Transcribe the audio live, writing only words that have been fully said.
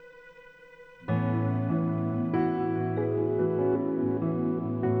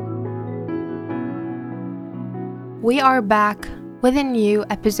We are back with a new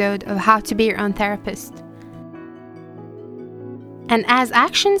episode of How to Be Your Own Therapist. And as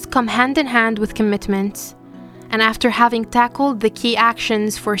actions come hand in hand with commitments, and after having tackled the key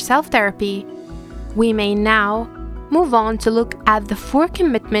actions for self-therapy, we may now move on to look at the 4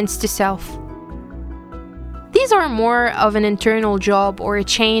 commitments to self. These are more of an internal job or a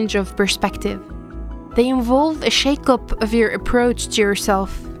change of perspective. They involve a shake-up of your approach to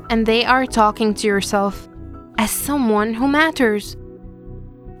yourself, and they are talking to yourself as someone who matters.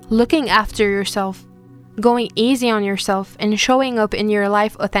 Looking after yourself, going easy on yourself, and showing up in your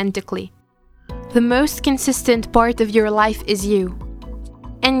life authentically. The most consistent part of your life is you,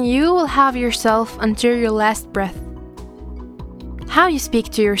 and you will have yourself until your last breath. How you speak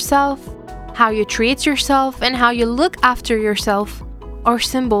to yourself, how you treat yourself, and how you look after yourself are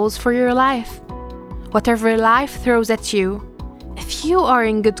symbols for your life. Whatever life throws at you, if you are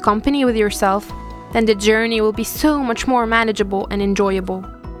in good company with yourself, then the journey will be so much more manageable and enjoyable.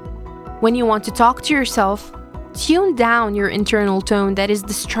 When you want to talk to yourself, tune down your internal tone that is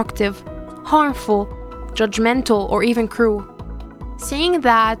destructive, harmful, judgmental, or even cruel. Seeing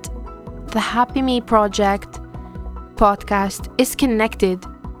that the Happy Me Project podcast is connected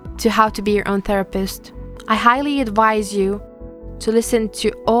to How to Be Your Own Therapist, I highly advise you to listen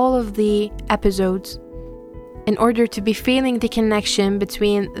to all of the episodes in order to be feeling the connection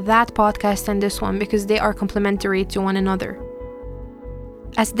between that podcast and this one, because they are complementary to one another.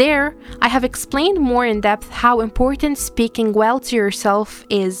 As there, I have explained more in depth how important speaking well to yourself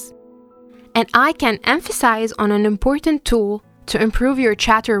is, and I can emphasize on an important tool to improve your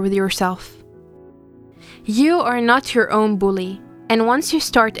chatter with yourself. You are not your own bully, and once you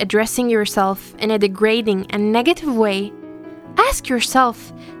start addressing yourself in a degrading and negative way, ask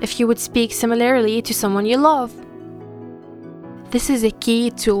yourself if you would speak similarly to someone you love. This is a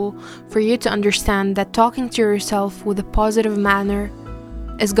key tool for you to understand that talking to yourself with a positive manner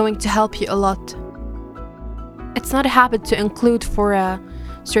is going to help you a lot. It's not a habit to include for a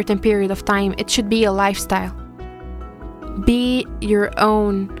certain period of time. It should be a lifestyle. Be your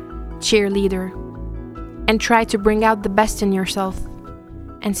own cheerleader and try to bring out the best in yourself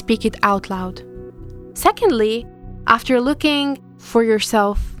and speak it out loud. Secondly, after looking for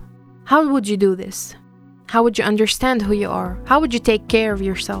yourself, how would you do this? How would you understand who you are? How would you take care of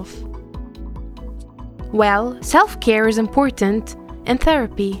yourself? Well, self-care is important in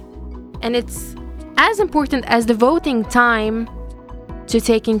therapy, and it's as important as devoting time to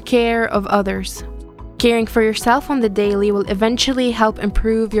taking care of others. Caring for yourself on the daily will eventually help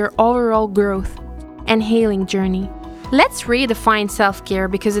improve your overall growth and healing journey. Let's redefine self-care,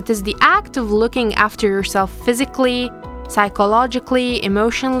 because it is the act of looking after yourself physically, psychologically,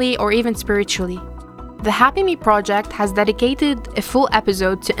 emotionally, or even spiritually. The Happy Me Project has dedicated a full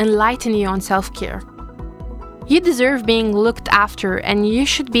episode to enlighten you on self-care. You deserve being looked after, and you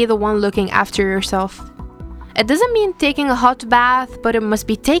should be the one looking after yourself. It doesn't mean taking a hot bath, but it must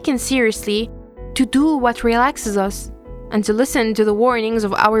be taken seriously to do what relaxes us and to listen to the warnings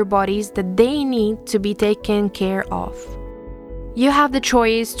of our bodies that they need to be taken care of. You have the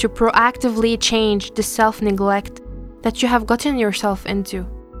choice to proactively change the self-neglect that you have gotten yourself into.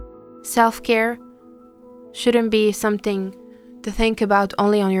 Self-care shouldn't be something to think about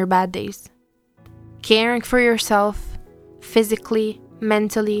only on your bad days. Caring for yourself physically,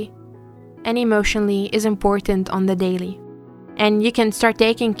 mentally, and emotionally is important on the daily. And you can start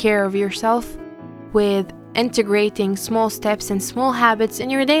taking care of yourself with integrating small steps and small habits in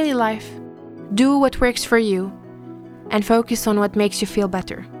your daily life. Do what works for you and focus on what makes you feel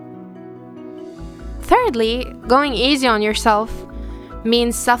better. Thirdly, going easy on yourself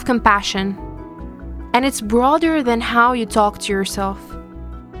means self-compassion, and it's broader than how you talk to yourself.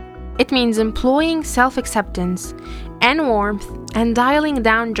 It means employing self-acceptance and warmth and dialing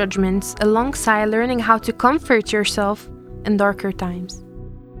down judgments alongside learning how to comfort yourself in darker times.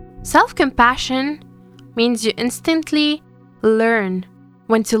 Self-compassion means you instantly learn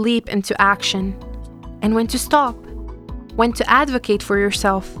when to leap into action and when to stop, when to advocate for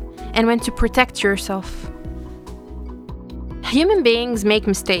yourself, and when to protect yourself. Human beings make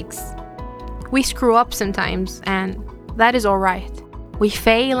mistakes. We screw up sometimes, and that is alright. We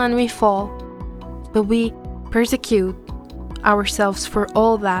fail and we fall, but we persecute ourselves for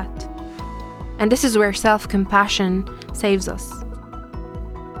all that. And this is where self-compassion saves us.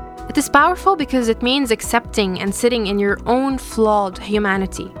 It is powerful because it means accepting and sitting in your own flawed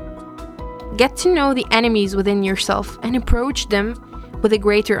humanity. Get to know the enemies within yourself and approach them with a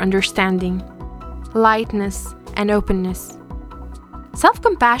greater understanding, lightness, and openness.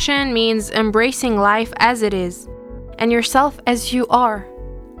 Self-compassion means embracing life as it is, and yourself as you are,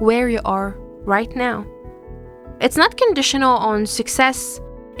 where you are right now. It's not conditional on success,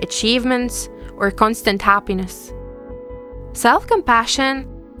 achievements, or constant happiness. Self-compassion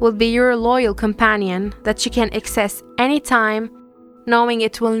will be your loyal companion that you can access anytime, knowing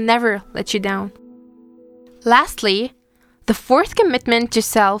it will never let you down. Lastly, the fourth commitment to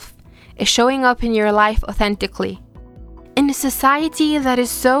self is showing up in your life authentically. In a society that is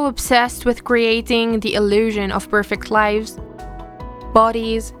so obsessed with creating the illusion of perfect lives,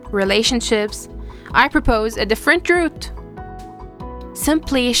 bodies, relationships, I propose a different route.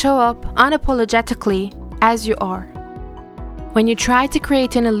 Simply show up unapologetically as you are. When you try to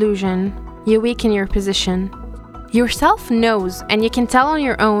create an illusion, you weaken your position. Yourself knows, and you can tell on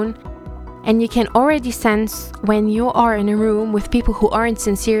your own, and you can already sense when you are in a room with people who aren't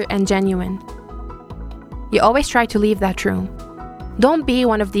sincere and genuine. You always try to leave that room. Don't be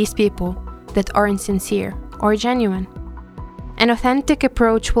one of these people that aren't sincere or genuine. An authentic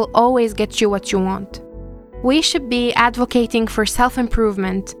approach will always get you what you want. We should be advocating for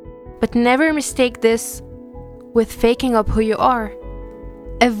self-improvement, but never mistake this with faking up who you are.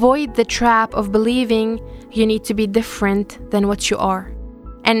 Avoid the trap of believing you need to be different than what you are.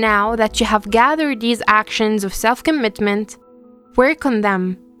 And now that you have gathered these actions of self-commitment, work on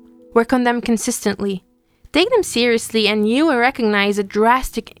them. Work on them consistently. Take them seriously, and you will recognize a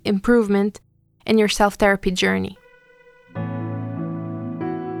drastic improvement in your self-therapy journey.